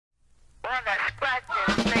one that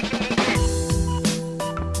scratches, making me itch.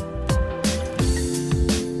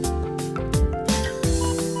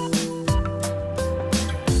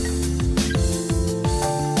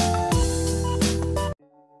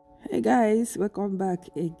 Hey guys, welcome back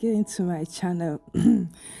again to my channel.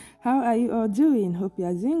 How are you all doing? Hope you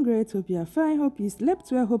are doing great. Hope you are fine. Hope you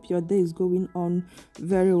slept well. Hope your day is going on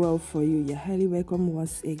very well for you. You're highly welcome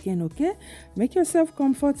once again. Okay, make yourself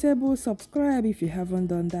comfortable. Subscribe if you haven't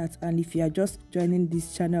done that, and if you are just joining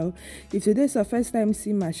this channel, if today is your first time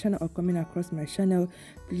seeing my channel or coming across my channel,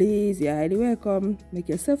 please, you're highly welcome. Make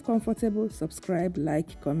yourself comfortable. Subscribe,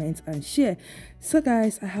 like, comment, and share. So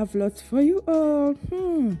guys, I have lots for you all.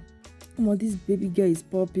 Oh, this baby girl is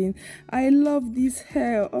popping. I love this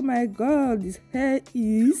hair. Oh my god, this hair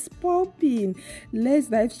is popping. Let's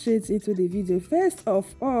dive straight into the video. First of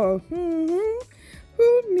all,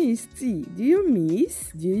 who missed tea? Do you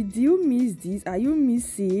miss? Do you miss this? Are you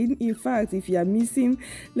missing? In fact, if you are missing,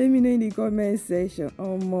 let me know in the comment section.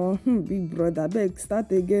 Big brother, beg,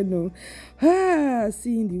 start again. No.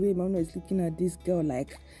 Seeing the way Emmanuel is looking at this girl,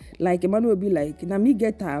 like Emmanuel will be like, na me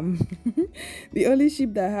get the only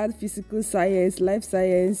ship that had physical science, life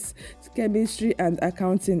science, chemistry, and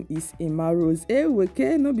accounting is Liquorose.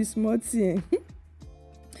 Okay, no be small thing.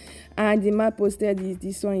 And the man posted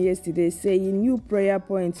this one yesterday saying, new prayer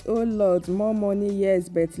points. Oh Lord, more money, yes,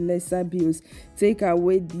 but lesser bills. Take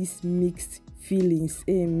away these mixed feelings.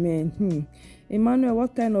 Amen. Emmanuel,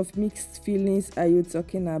 what kind of mixed feelings are you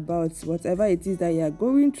talking about? Whatever it is that you are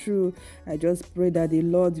going through, I just pray that the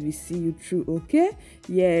Lord will see you through, okay?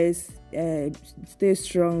 Yes, stay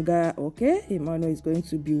stronger, okay? Emmanuel is going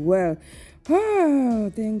to be well.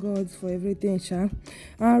 Thank God for everything, Sha.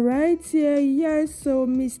 All right, yes, so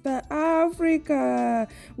Mr. Africa.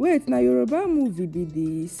 Wait, now Yoruba movie be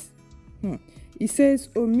this? It says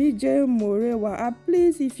Omije Morewa.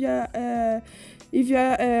 Please, if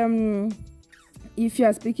you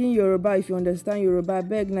are speaking Yoruba, if you understand Yoruba,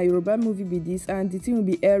 beg na Yoruba movie be this, and the thing will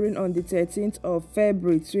be airing on the 13th of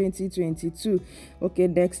February 2022. Okay,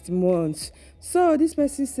 next month. So this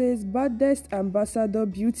person says, baddest ambassador,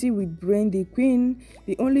 beauty with brain, the queen,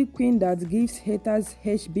 the only queen that gives haters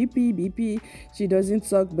BP. She doesn't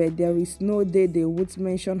talk, but there is no day they would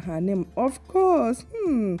mention her name. Of course.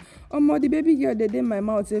 The baby girl they in my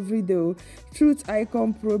mouth every day. Truth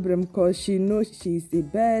icon problem, cause she knows she's the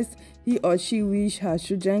best. He or she wish her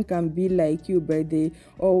children can be like you, but they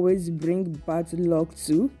always bring bad luck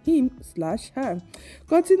to him/her.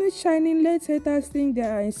 Continue shining. Let haters think they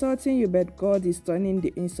are insulting you, but God is turning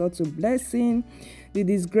the insult to blessing, the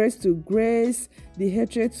disgrace to grace, the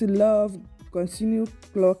hatred to love. Continue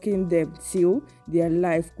clocking them till their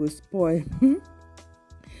life goes spoil.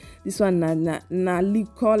 This one na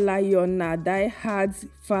Liquor Lion, na die hard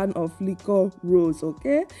fan of Liquorose.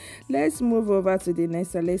 Okay, let's move over to the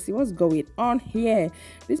next one. Let's see what's going on here.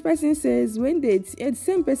 This person says, when the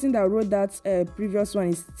same person that wrote that previous one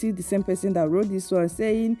is still the same person that wrote this one,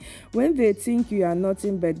 saying, when they think you are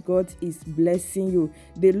nothing but God is blessing you,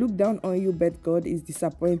 they look down on you but God is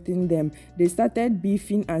disappointing them. They started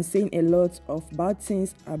beefing and saying a lot of bad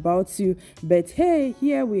things about you, but hey,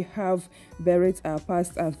 here we have buried our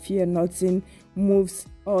past and fear nothing moves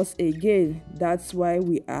us again. That's why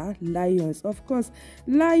we are lions. Of course,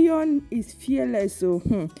 lion is fearless. So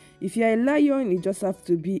if you're a lion, you just have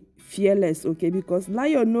to be fearless, okay? Because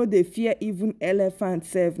lion know they fear even elephant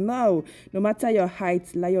self. Now, no matter your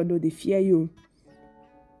height, lion know they fear you.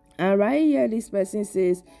 And right here, this person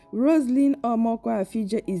says, Roslyn Omoko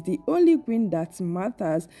Afije is the only queen that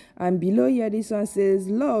matters. And below here, this one says,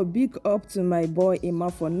 Lord, big up to my boy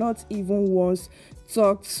Emma for not even once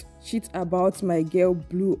talked shit about my girl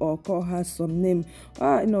Blue or call her some name.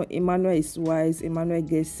 No, Emmanuel is wise. Emmanuel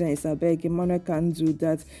gets sense. I beg, Emmanuel can't do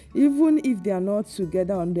that. Even if they are not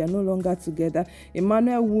together and they are no longer together,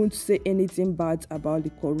 Emmanuel won't say anything bad about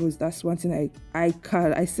Liquorose. That's one thing I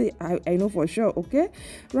know for sure. Okay,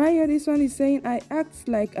 right here, this one is saying, I act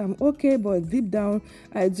like I'm okay, but deep down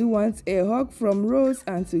I do want a hug from Rose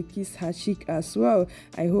and to kiss her cheek as well.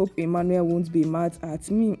 I hope Emmanuel won't be mad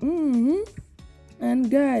at me.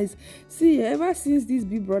 And guys, see, ever since this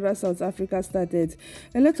Big Brother South Africa started,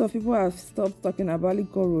 a lot of people have stopped talking about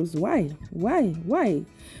Liquorose. Why?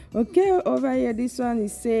 Okay, over here, this one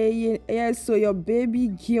is saying, yes, so your baby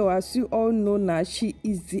girl, as you all know now, she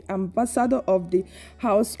is the ambassador of the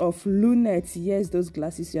House of Lunet. Yes, those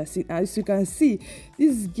glasses you are seeing. As you can see,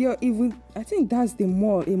 this girl even, I think that's a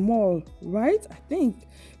mall, right? I think.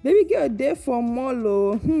 Baby girl there for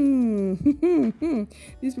mall.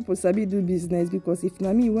 These people sabi do business because because if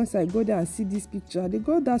na me, once I go there and see this picture, they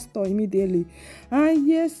go that store immediately. And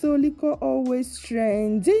yes, so liquor always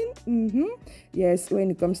trending. Yes,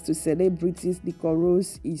 when it comes to celebrities,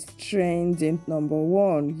 Liquorose is trending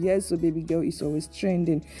 #1. Yes, so baby girl is always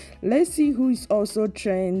trending. Let's see who is also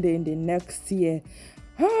trending the next year.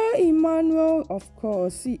 Emmanuel, of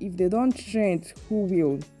course. See, if they don't trend, who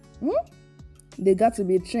will? They got to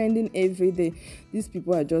be trending every day. These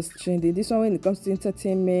people are just trending. This one, when it comes to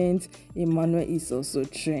entertainment, Emmanuel is also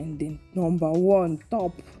trending. #1,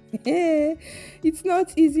 top. It's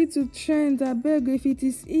not easy to trend. I beg, if it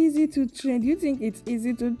is easy to trend, you think it's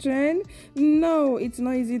easy to trend? No, it's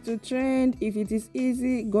not easy to trend. If it is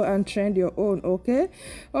easy, go and trend your own, okay?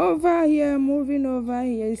 Over here, moving over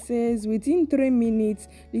here, it says within 3 minutes,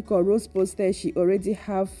 Liquorose posted she already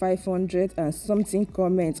have 500 and something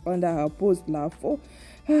comments under her post.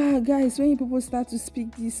 Guys, when people start to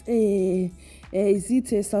speak this, is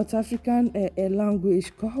it a South African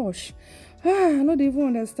language? Gosh. I don't even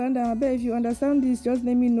understand that. But if you understand this, just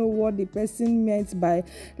let me know what the person meant by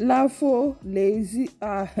lafo, lazy.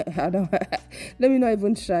 I don't. Let me not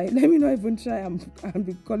even try. I'm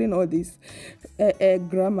be calling all this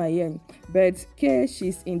grammar here. But K,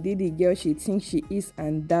 she's indeed the girl she thinks she is,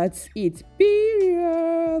 and that's it.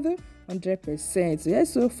 Period. 100%.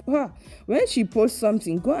 Yes, so when she posts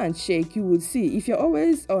something, go and check. You will see. If you're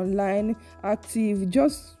always online active,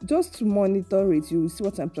 just to monitor it, you will see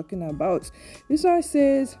what I'm talking about. This one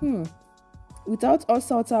says, without us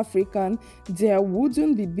South African, there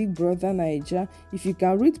wouldn't be Big Brother Naija. If you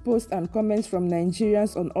can read posts and comments from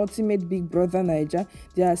Nigerians on Ultimate Big Brother Naija,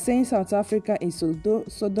 they are saying South Africa is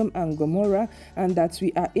Sodom and Gomorrah, and that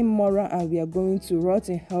we are immoral and we are going to rot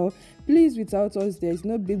in hell. Please, without us, there is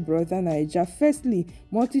no Big Brother Naija. Firstly,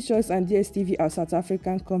 MultiChoice and DSTV are South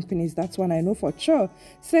African companies. That's one I know for sure.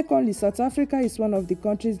 Secondly, South Africa is one of the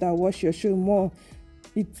countries that watch your show more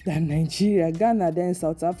than Nigeria, Ghana, then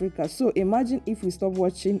South Africa. So imagine if we stop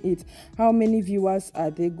watching it, how many viewers are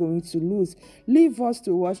they going to lose? Leave us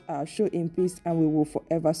to watch our show in peace, and we will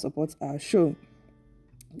forever support our show.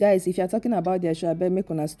 Guys, if you're talking about their show, I bet make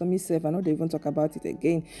una stop me safe. I know they even talk about it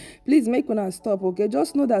again. Please make una stop, okay?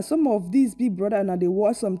 Just know that some of these Big Brother now they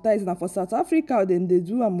watch sometimes now for South Africa, then they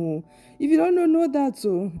do more. If you don't know that,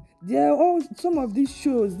 so they're all some of these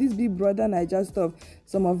shows, this Big Brother Naija stuff.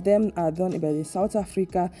 Some of them are done by South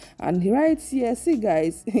Africa, and right here, see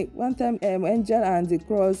guys, one time Angel and the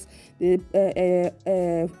Cross they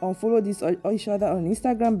unfollow each other on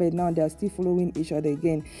Instagram, but now they are still following each other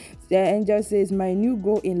again. The Angel says, "My new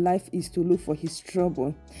goal in life is to look for his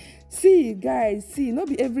trouble." See guys, see, not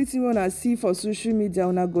be everything una see for social media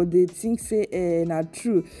una go dey think say na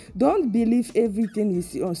true. Don't believe everything you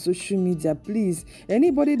see on social media, please.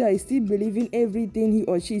 Anybody that is still believing everything he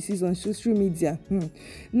or she sees on social media,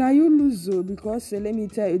 now you lose, because let me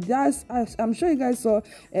tell you, that's I'm sure you guys saw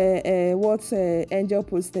what Angel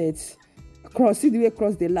posted. See the way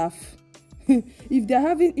Cross they laugh. If they're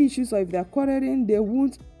having issues or if they're quarreling,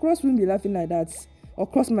 Cross won't be laughing like that. Or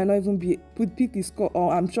Cross might not even pick his call,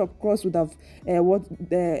 or I'm sure Cross would have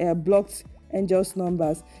blocked Angel's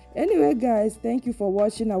numbers. Anyway guys, thank you for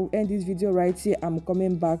watching. I will end this video right here. I'm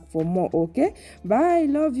coming back for more, okay? Bye,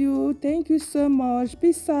 love you, thank you so much,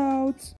 peace out.